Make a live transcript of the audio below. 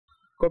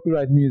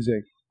copyright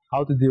music,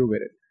 how to deal with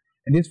it.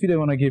 In this video, I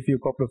want to give you a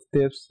couple of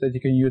tips that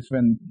you can use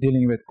when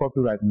dealing with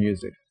copyright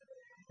music.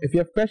 If you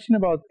have questions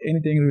about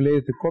anything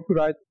related to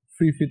copyright,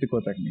 feel free to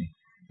contact me.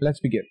 Let's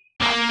begin.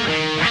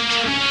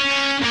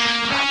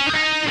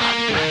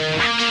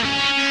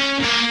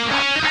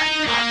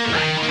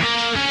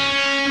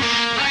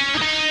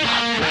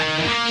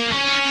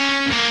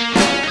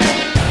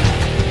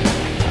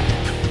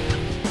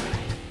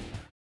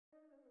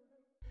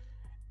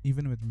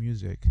 Even with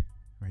music,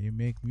 when you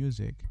make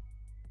music,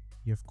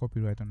 you have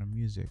copyright on the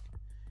music,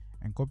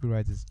 and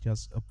copyright is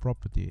just a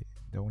property.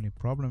 The only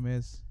problem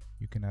is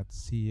you cannot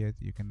see it,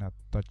 you cannot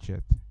touch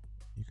it,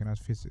 you cannot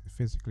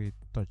physically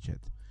touch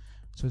it.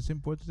 So it's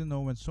important to know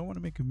when someone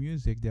makes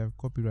music, they have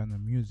copyright on the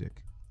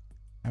music,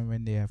 and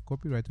when they have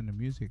copyright on the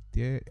music,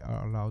 they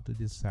are allowed to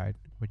decide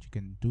what you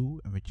can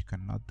do and what you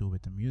cannot do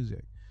with the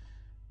music.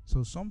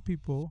 So some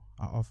people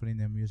are offering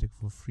their music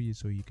for free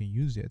so you can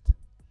use it,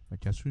 but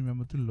just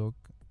remember to look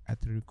at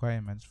the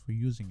requirements for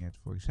using it.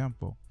 For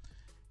example,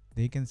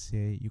 they can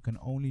say you can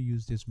only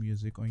use this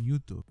music on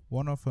YouTube.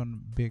 One of a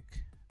big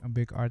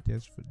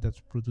artist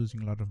that's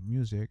producing a lot of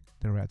music,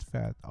 the Red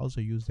Fat,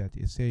 also use that.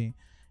 Is saying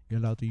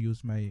you're allowed to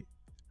use my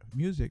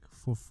music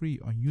for free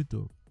on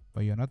YouTube,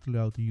 but you're not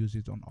allowed to use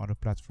it on other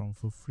platforms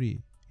for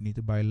free. You need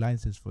to buy a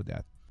license for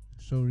that.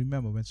 So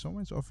remember, when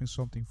someone's offering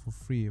something for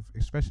free,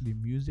 especially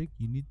music,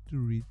 you need to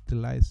read the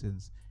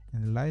license.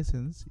 In the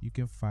license, you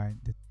can find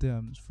the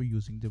terms for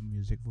using the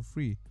music for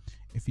free.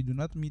 If you do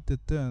not meet the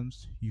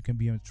terms, you can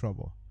be in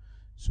trouble.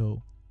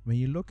 So when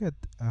you look at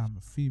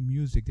free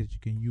music that you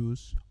can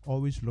use,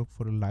 always look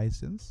for the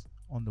license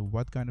on the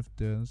what kind of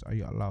terms are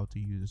you allowed to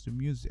use the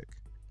music.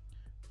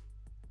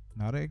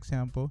 Another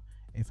example,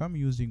 if I'm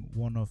using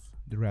one of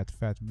the Red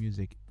Fat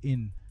music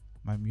in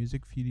my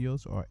music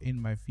videos or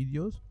in my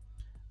videos,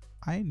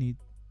 I need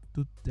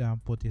to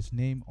put his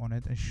name on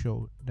it and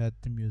show that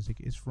the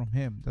music is from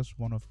him. That's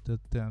one of the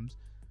terms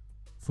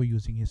for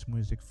using his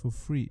music for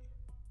free.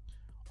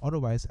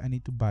 Otherwise, I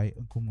need to buy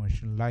a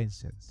commercial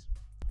license.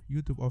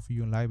 YouTube offers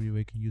you a library where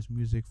you can use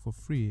music for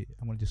free.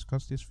 I'm going to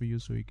discuss this for you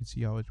so you can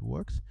see how it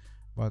works,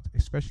 but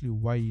especially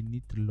why you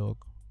need to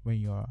look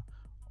when you're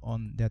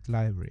on that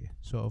library.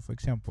 So for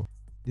example,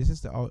 this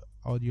is the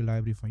audio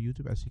library from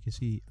YouTube. As you can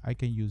see, I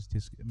can use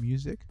this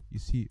music. You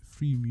see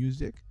free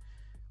music,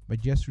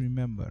 but just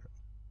remember,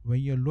 when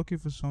you're looking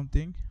for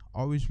something,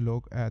 always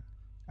look at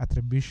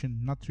attribution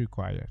not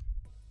required.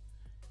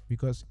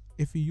 Because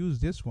if you use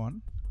this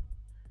one,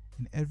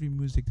 in every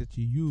music that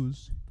you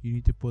use, you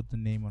need to put the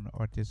name on the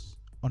artist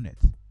on it.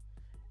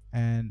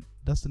 And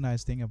that's the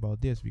nice thing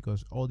about this,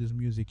 because all this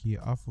music here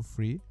are for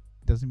free.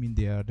 Doesn't mean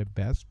they are the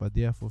best, but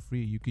they are for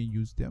free. You can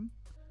use them.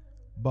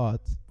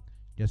 But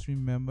just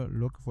remember,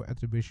 look for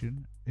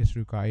attribution is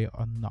required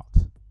or not.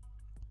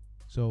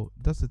 So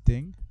that's the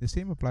thing. The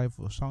same applies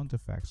for sound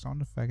effects.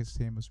 Sound effect is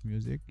the same as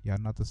music. Yeah,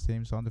 not the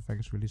same. Sound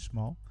effect is really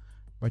small,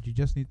 but you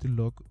just need to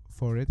look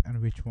for it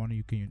and which one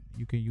you can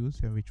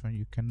use and which one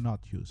you cannot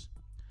use.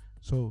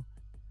 So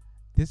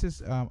this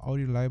is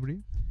audio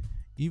library.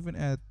 Even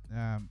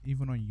on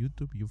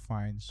YouTube, you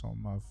find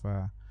some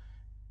of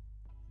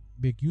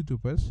big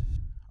YouTubers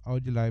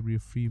audio library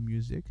free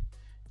music.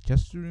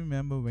 Just to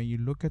remember, when you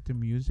look at the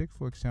music,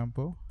 for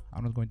example,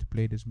 I'm not going to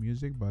play this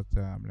music, but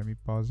let me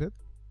pause it.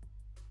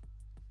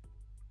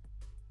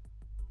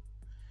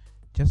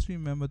 Just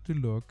remember to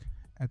look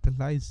at the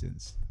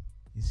license.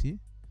 You see,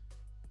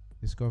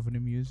 discover the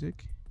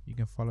music. You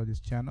can follow this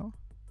channel,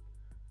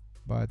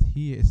 but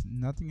here is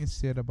nothing is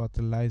said about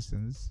the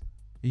license.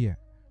 Here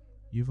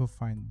you will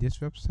find this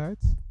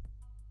website,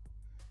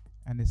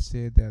 and it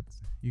said that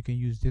you can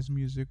use this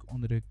music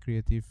under the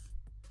Creative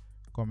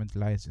Commons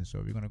license.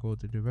 So we're gonna go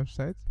to the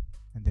website,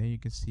 and then you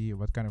can see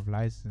what kind of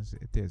license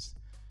it is.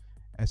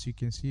 As you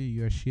can see,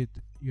 you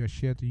are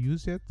shared to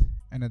use it,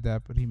 and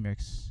adapt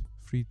remix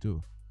free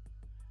too,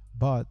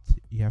 but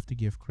you have to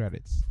give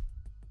credits.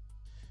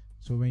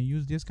 So when you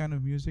use this kind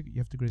of music, you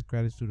have to give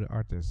credits to the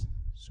artist.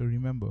 So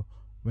remember,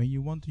 when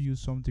you want to use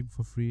something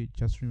for free,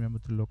 just remember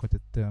to look at the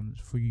terms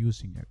for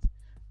using it.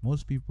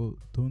 Most people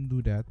don't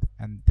do that,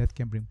 and that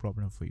can bring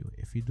problem for you.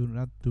 If you do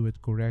not do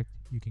it correct,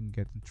 you can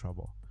get in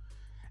trouble.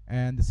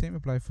 And the same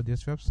applies for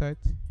this website.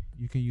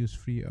 You can use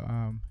free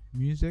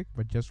music,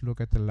 but just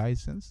look at the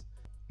license.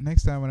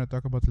 Next time when I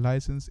talk about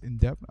license in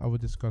depth, I will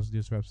discuss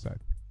this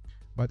website.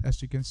 But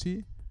as you can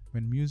see,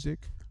 when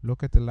music,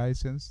 look at the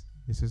license.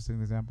 This is an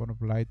example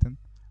of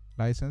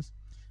license,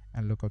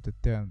 and look at the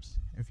terms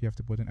if you have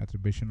to put an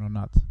attribution or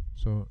not.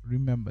 So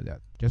remember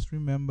that. Just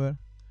remember,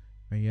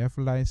 when you have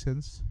a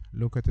license,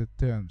 look at the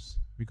terms,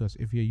 because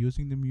if you're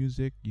using the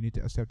music, you need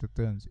to accept the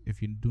terms.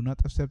 If you do not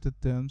accept the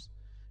terms,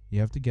 you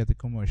have to get a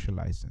commercial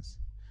license,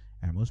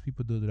 and most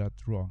people do that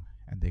wrong,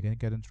 and they're gonna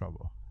get in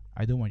trouble.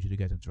 I don't want you to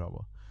get in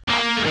trouble.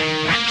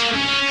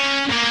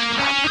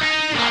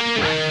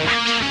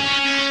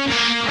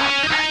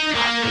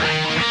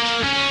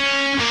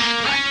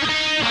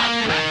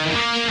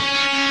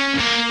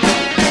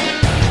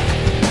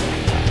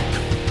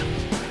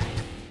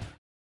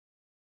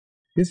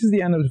 This is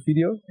the end of the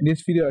video. In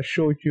this video I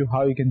showed you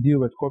how you can deal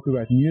with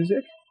copyright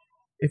music.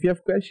 If you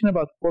have questions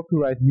about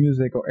copyright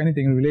music or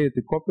anything related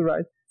to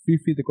copyright, feel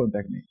free to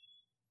contact me.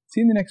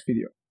 See you in the next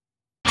video.